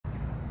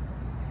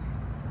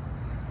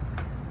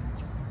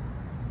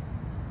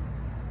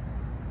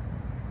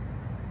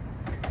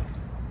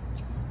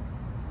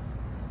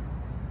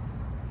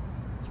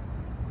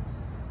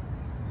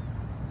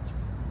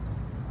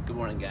Good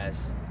morning,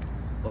 guys.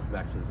 Welcome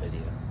back to the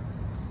video.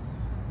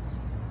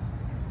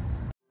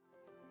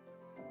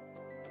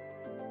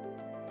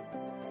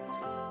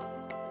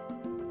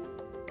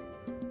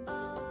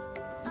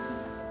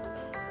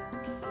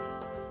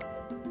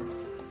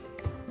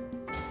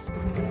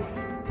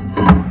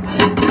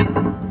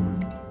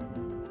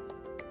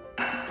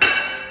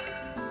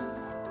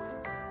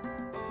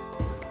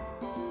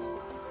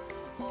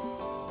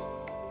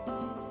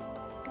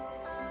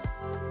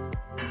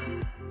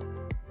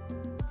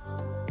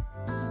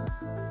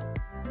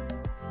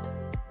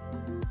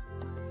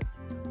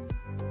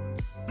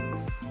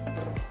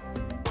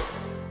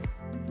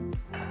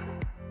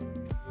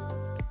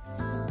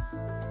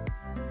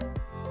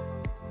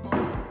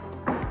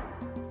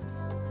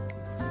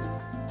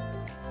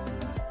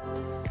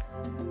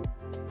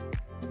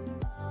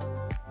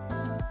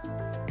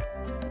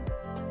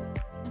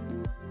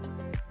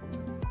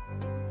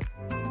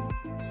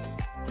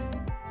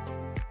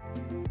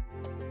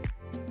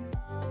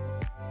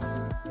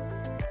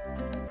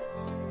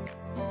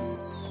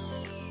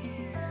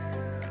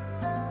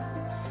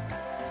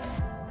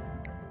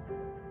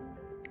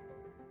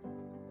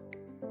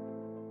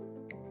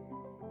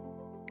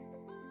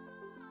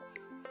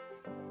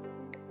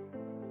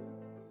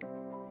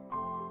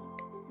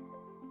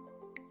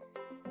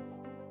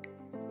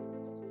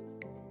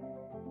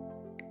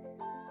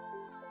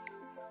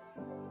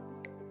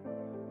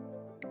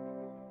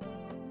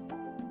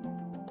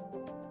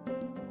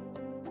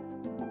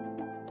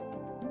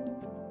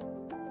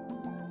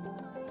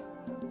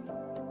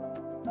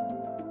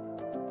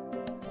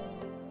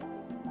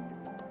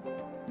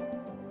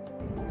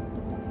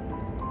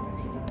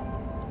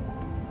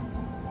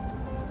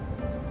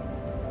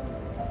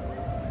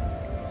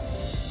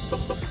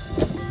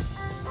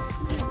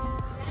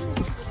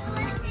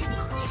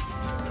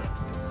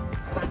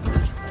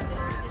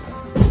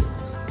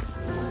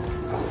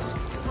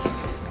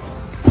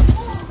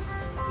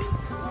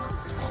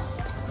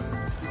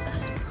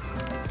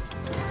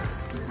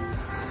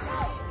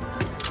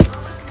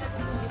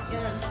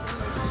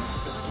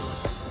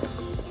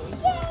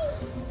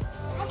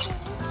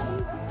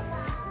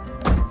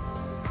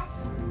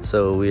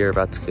 So we are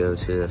about to go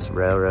to this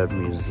railroad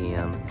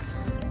museum,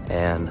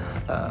 and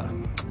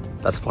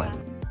that's the plan.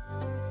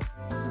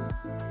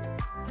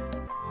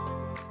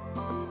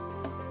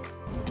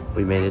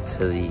 We made it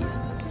to the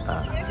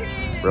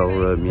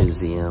railroad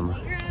museum.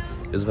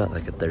 It was about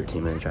like a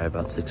 13-minute drive,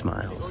 about 6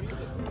 miles.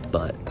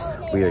 But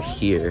we are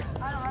here.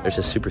 There's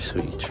a super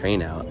sweet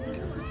train out,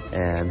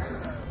 and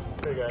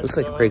it looks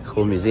like a pretty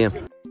cool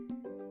museum.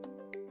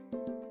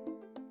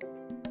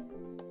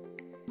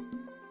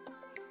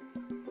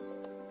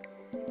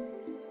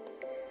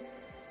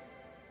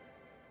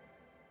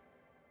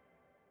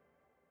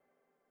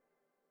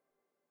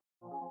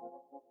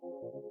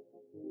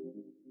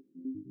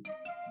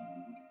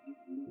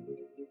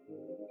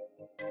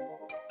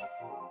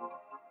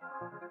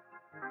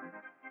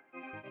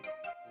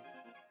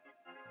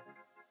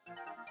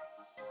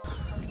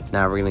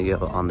 Now we're gonna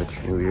go on the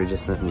train. We were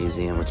just in the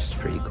museum, which is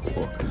pretty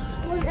cool.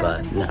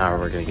 But now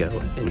we're gonna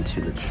go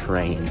into the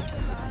train.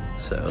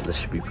 So this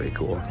should be pretty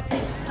cool.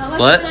 How much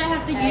What? did I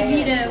have to give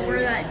you to wear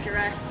that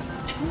dress?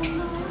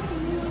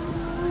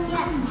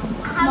 Yeah.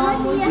 How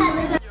much do you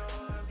have to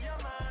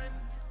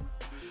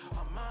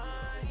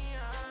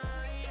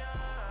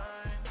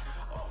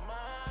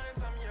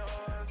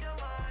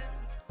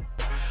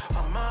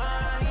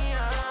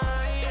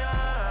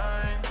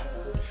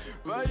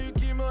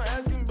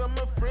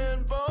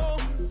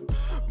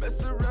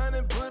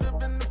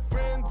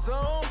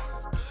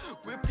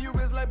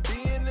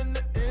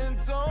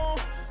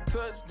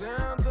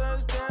touchdown,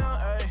 touchdown,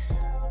 ayy.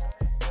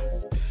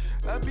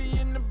 I be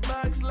in the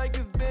box like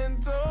it's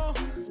bento.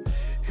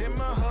 Hit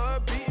my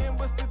heart beating,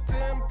 what's the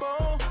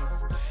tempo?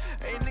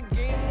 Ain't the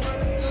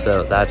game.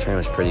 So that train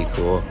was pretty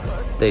cool.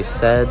 They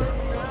said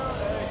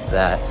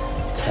that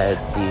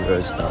Teddy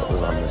Roosevelt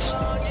was on this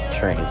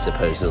train,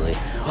 supposedly.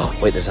 Oh,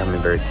 wait, there's a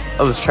hummingbird.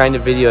 I was trying to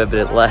video it, but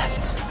it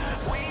left.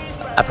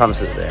 I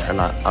promise it's there. I'm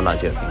not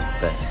joking.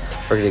 But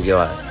we're gonna go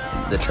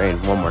on the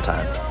train one more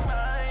time.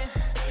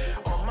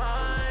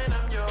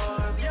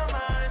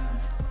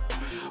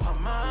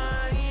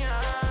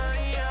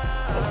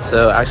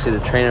 So actually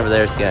the train over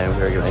there is going,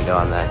 we're gonna go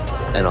on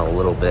that in a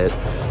little bit.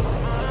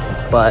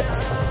 But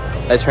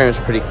that train was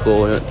pretty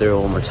cool. We went through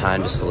it one more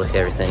time just to look at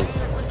everything.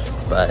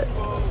 But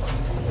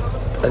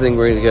I think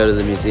we're gonna go to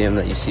the museum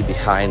that you see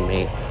behind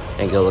me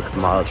and go look at the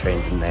model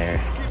trains in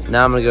there.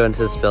 Now I'm gonna go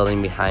into this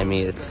building behind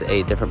me. It's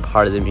a different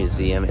part of the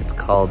museum. It's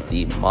called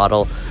the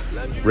Model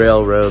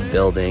Railroad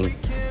Building.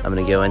 I'm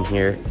gonna go in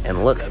here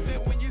and look.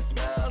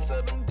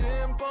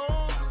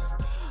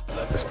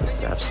 This place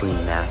is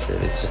absolutely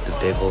massive. It's just a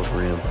big old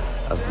room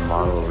of the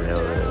Model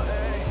Railroad.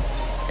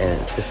 And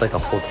it's just like a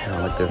whole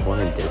town. Like there's one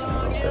in Disney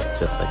World that's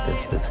just like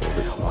this, but it's a little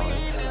bit smaller.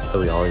 That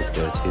we always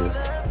go to.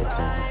 It's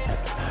in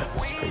Epcot,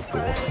 which is pretty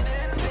cool.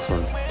 And this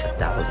one's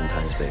 1,000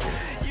 times bigger.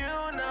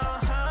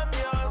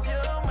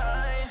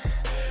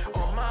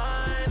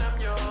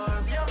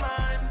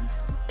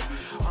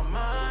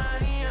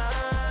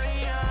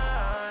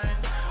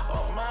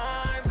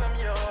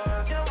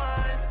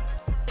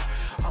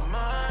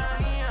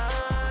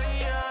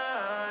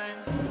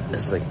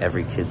 is like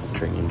every kid's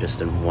dream,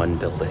 just in one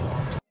building.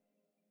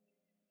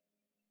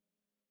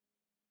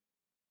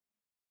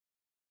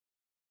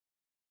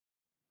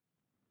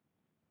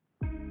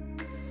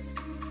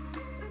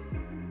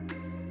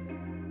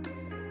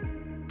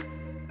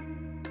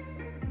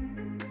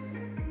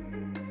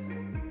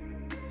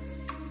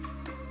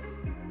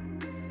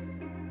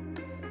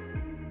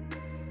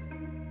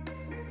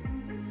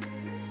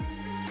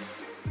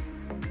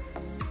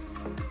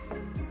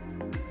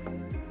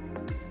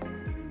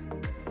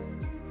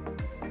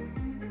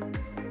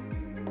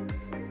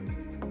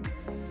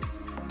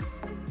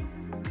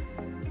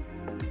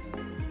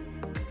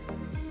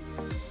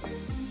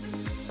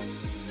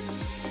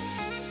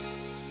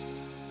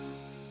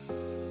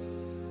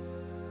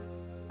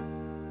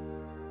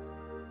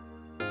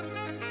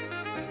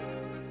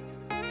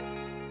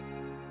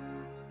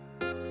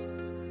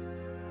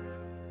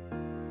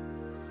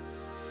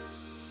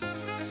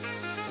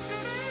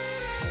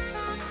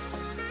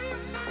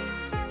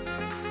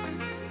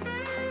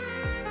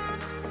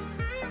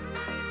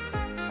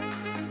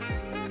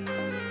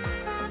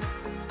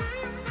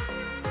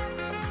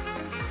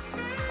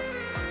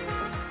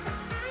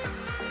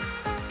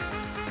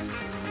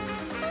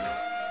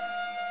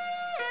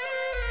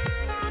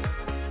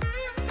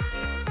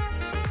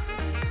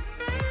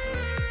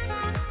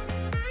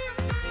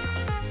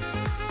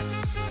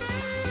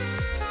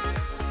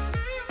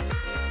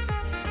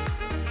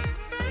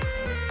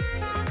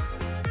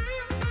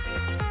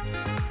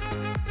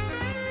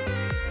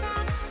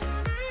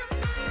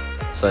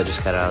 So I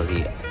just got out of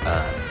the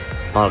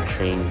model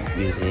train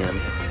museum,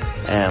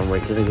 and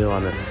we're gonna go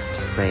on this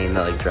train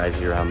that like drives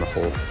you around the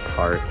whole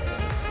park.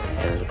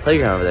 And there's a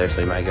playground over there, so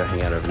we might go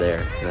hang out over there.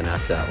 And then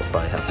after that, we'll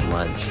probably have some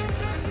lunch.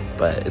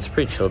 But it's a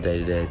pretty chill day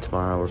today.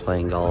 Tomorrow we're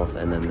playing golf,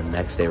 and then the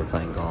next day we're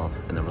playing golf,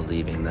 and then we're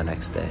leaving the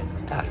next day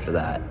after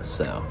that.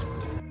 So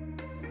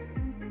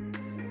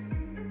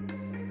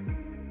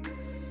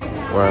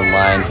we're in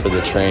line for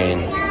the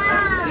train.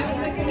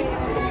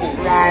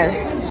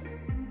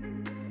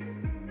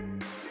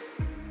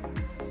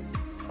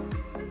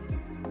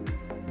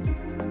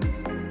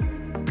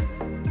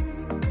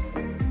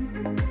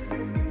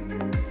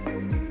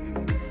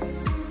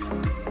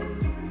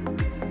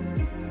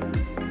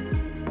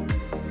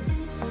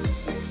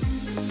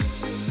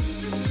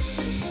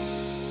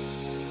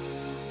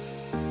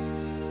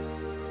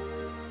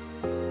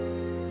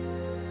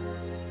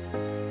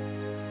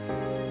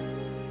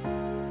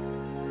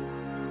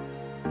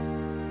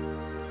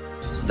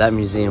 That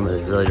museum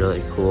was really,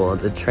 really cool.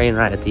 The train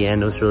ride at the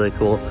end was really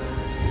cool.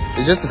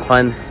 It's just a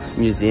fun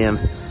museum.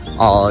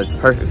 It's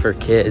perfect for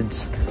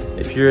kids.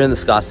 If you're in the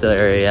Scottsdale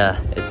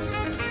area, it's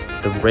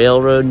the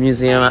Railroad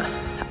Museum.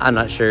 I'm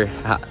not sure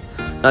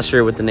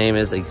what the name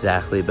is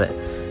exactly, but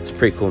it's a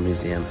pretty cool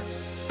museum.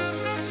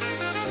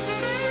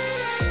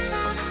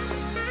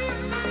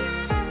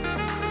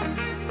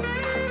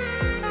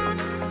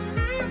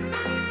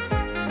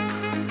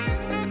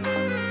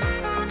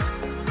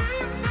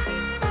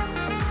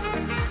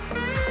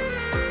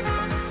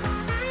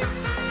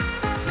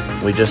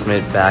 We just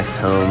made it back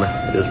home.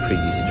 It was a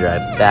pretty easy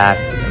drive back.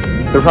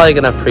 We're probably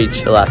gonna have a pretty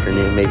chill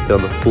afternoon. Maybe go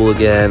in the pool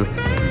again.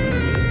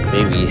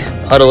 Maybe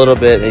putt a little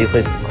bit. Maybe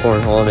play some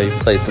cornhole. Maybe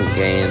play some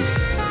games.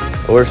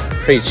 But we're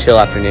pretty chill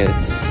afternoon.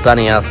 It's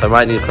sunny out, so I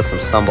might need to put some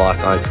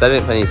sunblock on because I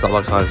didn't put any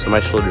sunblock on, so my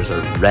shoulders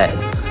are red.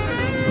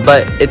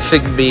 But it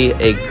should be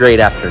a great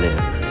afternoon.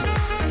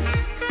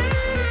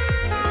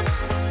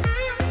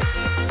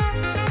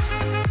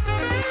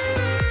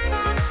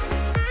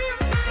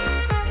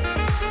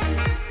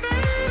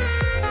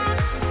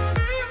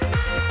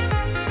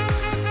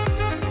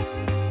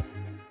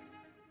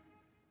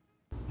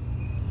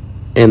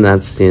 And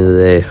that's the end of the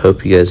day.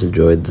 Hope you guys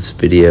enjoyed this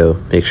video.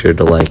 Make sure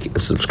to like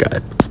and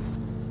subscribe.